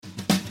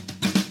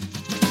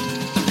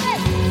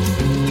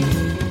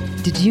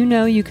Did you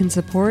know you can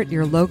support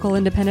your local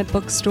independent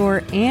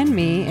bookstore and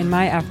me in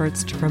my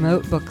efforts to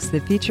promote books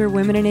that feature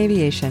women in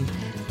aviation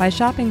by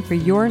shopping for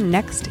your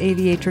next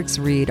Aviatrix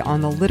read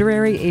on the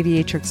Literary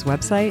Aviatrix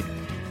website?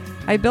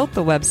 I built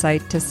the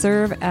website to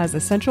serve as a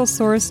central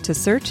source to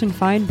search and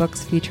find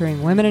books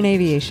featuring women in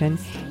aviation,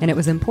 and it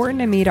was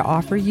important to me to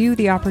offer you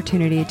the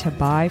opportunity to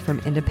buy from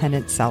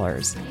independent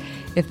sellers.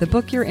 If the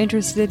book you're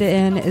interested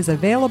in is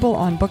available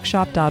on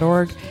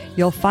bookshop.org,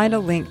 you'll find a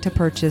link to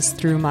purchase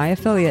through my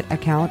affiliate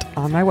account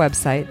on my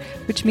website,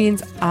 which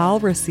means I'll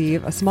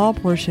receive a small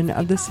portion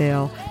of the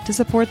sale to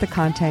support the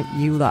content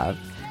you love.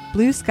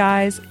 Blue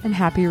skies and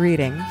happy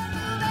reading.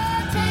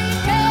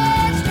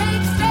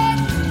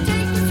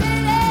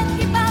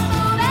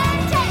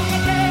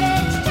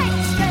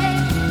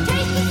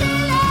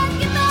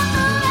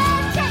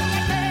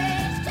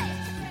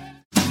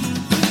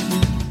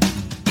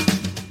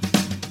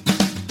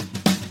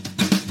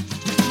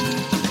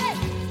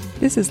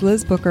 This is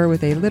Liz Booker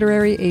with a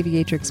Literary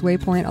Aviatrix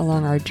waypoint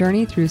along our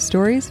journey through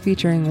stories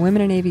featuring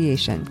women in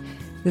aviation.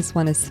 This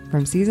one is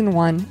from Season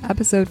 1,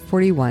 Episode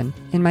 41,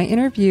 in my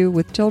interview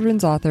with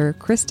children's author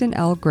Kristin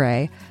L.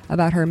 Gray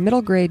about her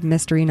middle grade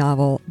mystery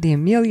novel, The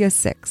Amelia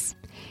Six.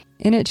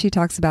 In it, she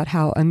talks about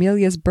how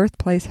Amelia's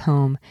birthplace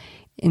home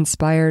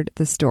inspired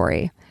the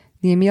story.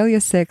 The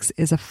Amelia Six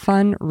is a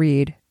fun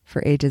read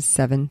for ages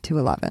 7 to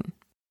 11.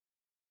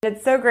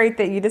 It's so great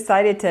that you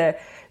decided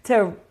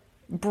to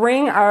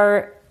bring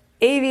our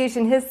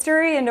aviation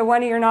history into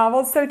one of your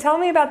novels. So tell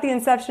me about the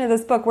inception of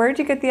this book. Where did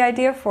you get the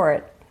idea for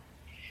it?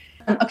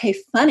 Okay,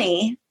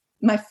 funny.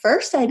 My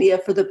first idea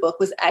for the book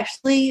was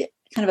actually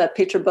kind of a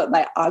picture book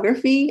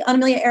biography on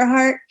Amelia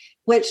Earhart,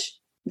 which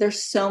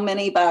there's so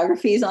many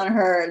biographies on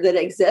her that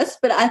exist,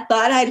 but I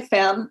thought I'd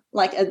found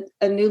like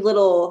a new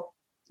little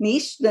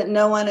niche that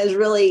no one has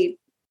really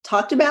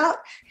talked about.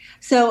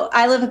 So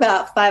I live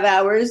about 5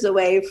 hours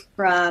away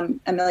from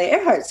Amelia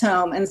Earhart's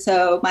home. And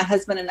so my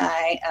husband and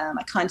I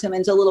conned him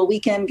into a little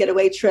weekend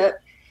getaway trip,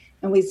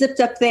 and we zipped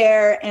up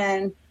there.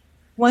 And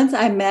once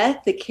I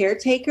met the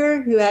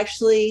caretaker who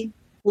actually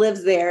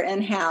lives there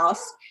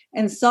in-house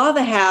and saw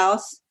the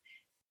house,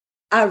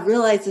 I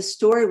realized the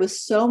story was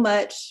so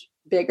much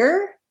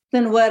bigger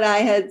than what I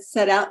had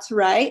set out to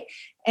write.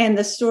 And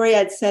the story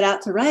I'd set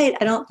out to write,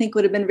 I don't think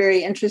would have been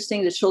very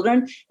interesting to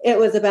children. It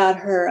was about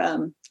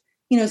her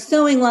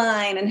sewing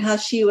line and how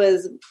she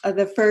was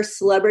the first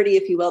celebrity,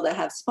 if you will, to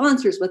have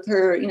sponsors with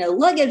her,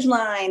 luggage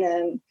line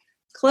and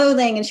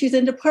clothing. And she was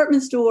in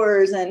department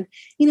stores. And,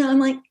 I'm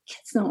like,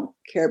 kids don't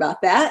care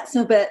about that.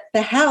 So, but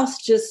the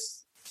house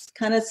just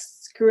kind of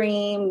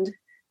screamed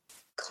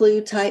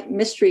Clue type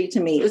mystery to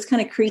me. It was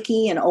kind of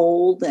creaky and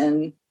old,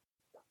 and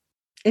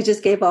it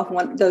just gave off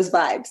one of those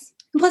vibes.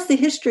 Plus the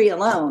history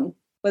alone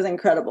was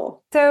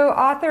incredible. So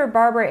author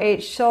Barbara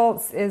H.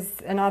 Schultz is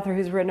an author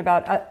who's written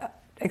about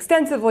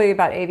extensively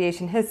about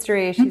aviation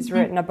history. She's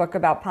written a book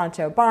about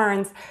Poncho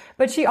Barnes,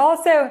 but she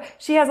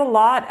has a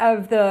lot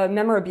of the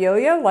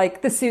memorabilia,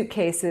 like the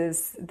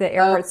suitcases, the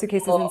Earhart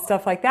suitcases and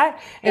stuff like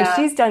that. And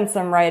she's done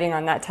some writing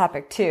on that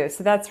topic too.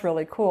 So that's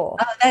really cool.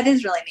 Oh, that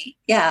is really neat.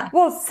 Yeah.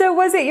 Well, so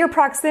was it your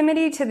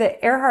proximity to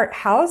the Earhart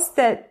house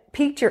that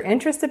piqued your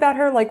interest about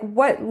her? Like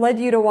what led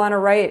you to want to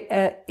write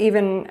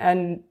even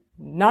a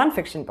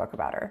nonfiction book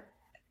about her?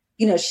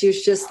 She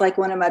was just like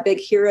one of my big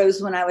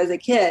heroes when I was a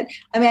kid.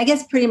 I mean, I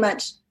guess pretty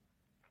much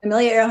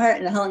Amelia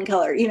Earhart and Helen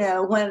Keller,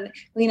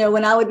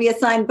 when I would be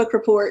assigned book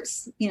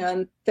reports,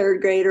 in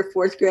third grade or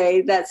fourth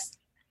grade, that's,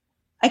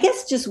 I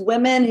guess, just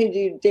women who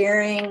do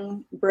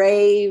daring,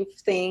 brave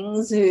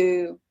things,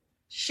 who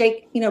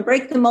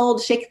break the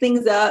mold, shake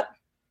things up,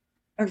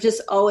 have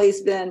just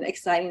always been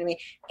exciting to me.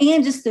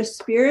 And just their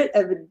spirit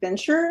of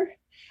adventure.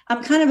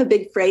 I'm kind of a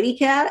big fraidy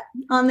cat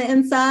on the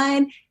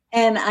inside.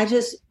 And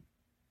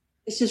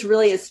it's just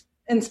really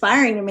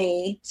inspiring to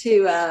me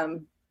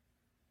to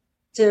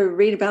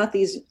read about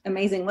these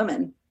amazing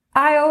women.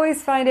 I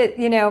always find it,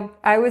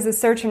 I was a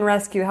search and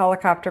rescue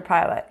helicopter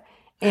pilot,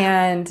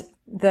 and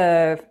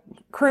the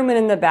crewman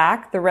in the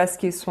back, the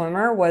rescue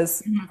swimmer,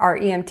 was our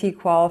EMT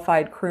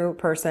qualified crew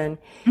person.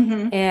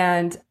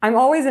 And I'm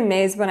always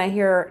amazed when I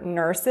hear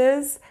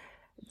nurses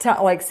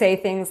say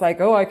things like,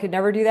 "Oh, I could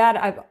never do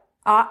that."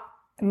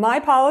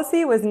 My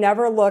policy was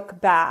never look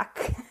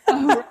back.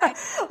 Oh,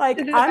 right. I'm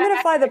going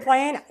to fly the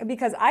plane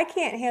because I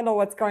can't handle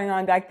what's going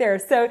on back there.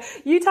 So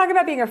you talk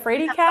about being a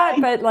fraidy cat,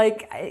 but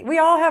we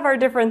all have our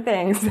different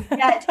things.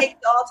 Yeah, it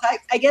takes all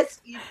types. I guess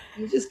you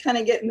just kind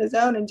of get in the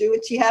zone and do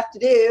what you have to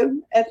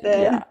do at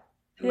the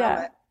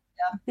moment.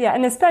 Yeah.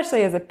 And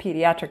especially as a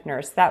pediatric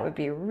nurse, that would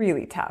be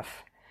really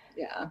tough.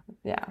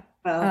 Yeah.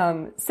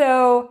 Well.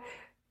 So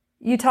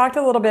you talked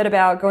a little bit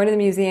about going to the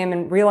museum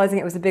and realizing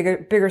it was a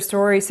bigger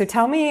story. So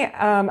tell me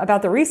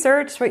about the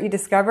research, what you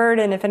discovered,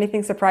 and if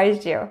anything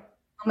surprised you.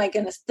 Oh my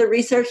goodness. The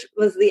research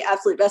was the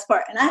absolute best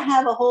part. And I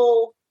have a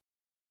whole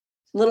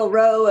little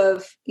row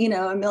of,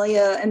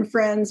 Amelia and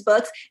Friends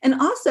books. And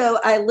also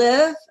I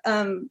live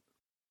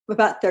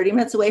about 30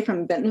 minutes away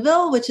from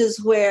Bentonville, which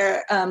is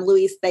where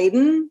Louise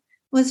Thaden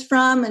was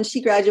from. And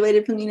she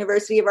graduated from the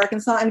University of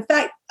Arkansas. In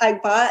fact, I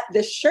bought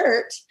this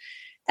shirt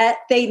at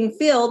Thaden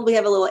Field. We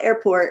have a little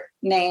airport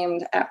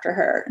named after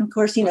her. And of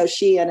course, you know,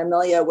 she and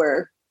Amelia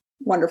were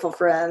wonderful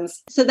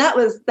friends. So that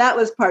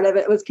was part of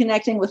it, was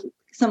connecting with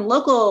some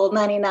local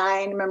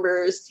 99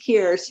 members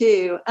here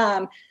too.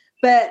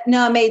 But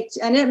no, I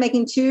ended up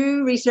making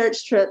 2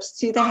 research trips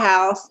to the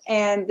house,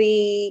 and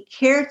the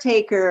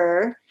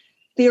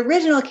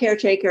original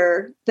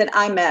caretaker that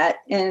I met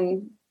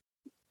in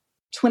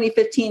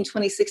 2015,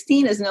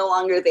 2016 is no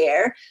longer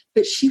there,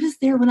 but she was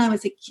there when I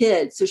was a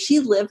kid. So she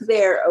lived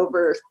there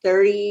over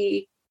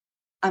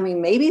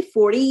maybe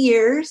 40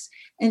 years.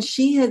 And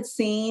she had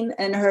seen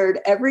and heard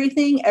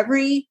everything,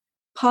 every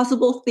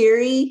possible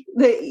theory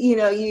that, you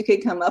know, you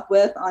could come up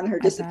with on her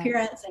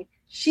disappearance. And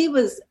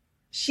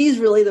she's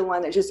really the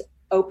one that just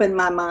opened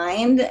my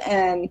mind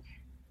and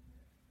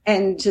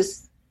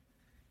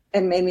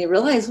made me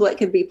realize what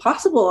could be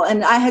possible.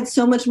 And I had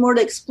so much more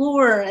to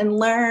explore and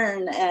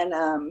learn.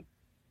 And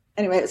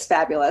anyway, it's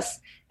fabulous.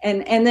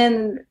 And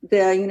then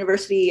the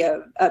University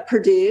of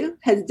Purdue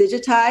has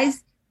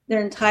digitized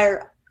their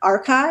entire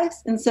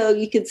archives. And so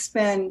you could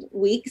spend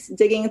weeks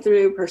digging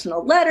through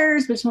personal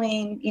letters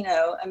between, you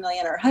know, Amelia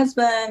and her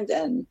husband.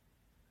 And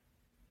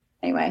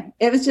anyway,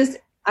 it was just,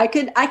 I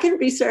could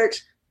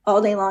research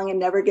all day long and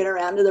never get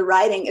around to the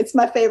writing. It's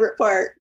my favorite part.